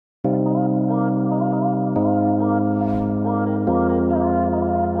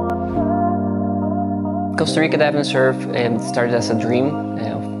Costa Rica dive and surf started as a dream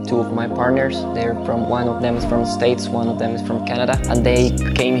of two of my partners. One of them is from the States, one of them is from Canada, and they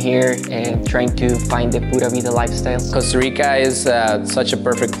came here trying to find the pura vida lifestyle. Costa Rica is such a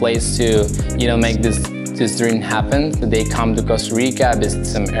perfect place to make this dream happen. They come to Costa Rica, visit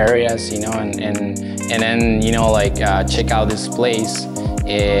some areas, and then check out this place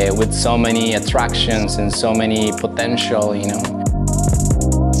with so many attractions and so many potential,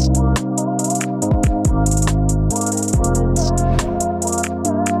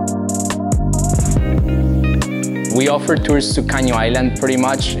 We offer tours to Cano Island pretty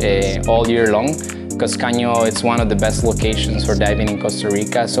much all year long, because Cano is one of the best locations for diving in Costa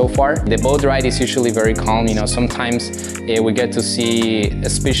Rica so far. The boat ride is usually very calm. Sometimes we get to see a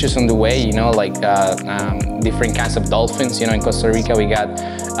species on the way, different kinds of dolphins. In Costa Rica we got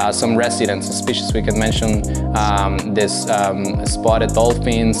some resident species. We can mention this spotted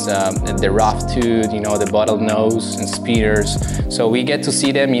dolphins, the rough-tooth, the bottlenose and speeders. So we get to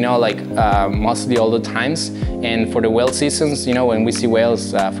see them, mostly all the times. And for the whale seasons, when we see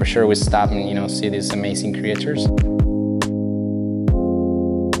whales, for sure we stop and see these amazing creatures.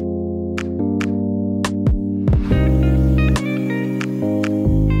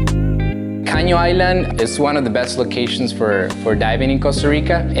 Cano Island is one of the best locations for diving in Costa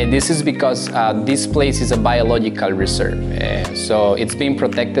Rica, and this is because this place is a biological reserve. So it's been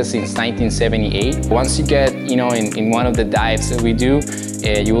protected since 1978. Once you get in one of the dives that we do,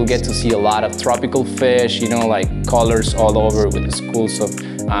 you will get to see a lot of tropical fish, colors all over, with the schools of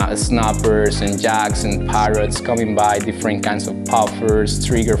snappers and jacks and parrots coming by, different kinds of puffers,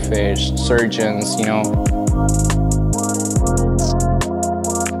 triggerfish, sturgeons,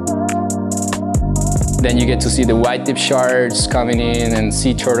 Then you get to see the white-tip sharks coming in, and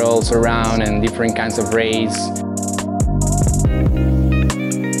sea turtles around, and different kinds of rays.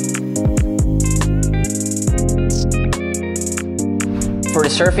 For the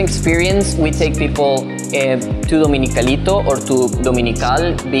surfing experience, we take people to Dominicalito or to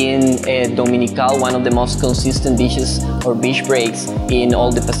Dominical, being Dominical one of the most consistent beaches or beach breaks in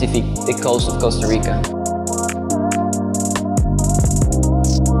all the Pacific coast of Costa Rica.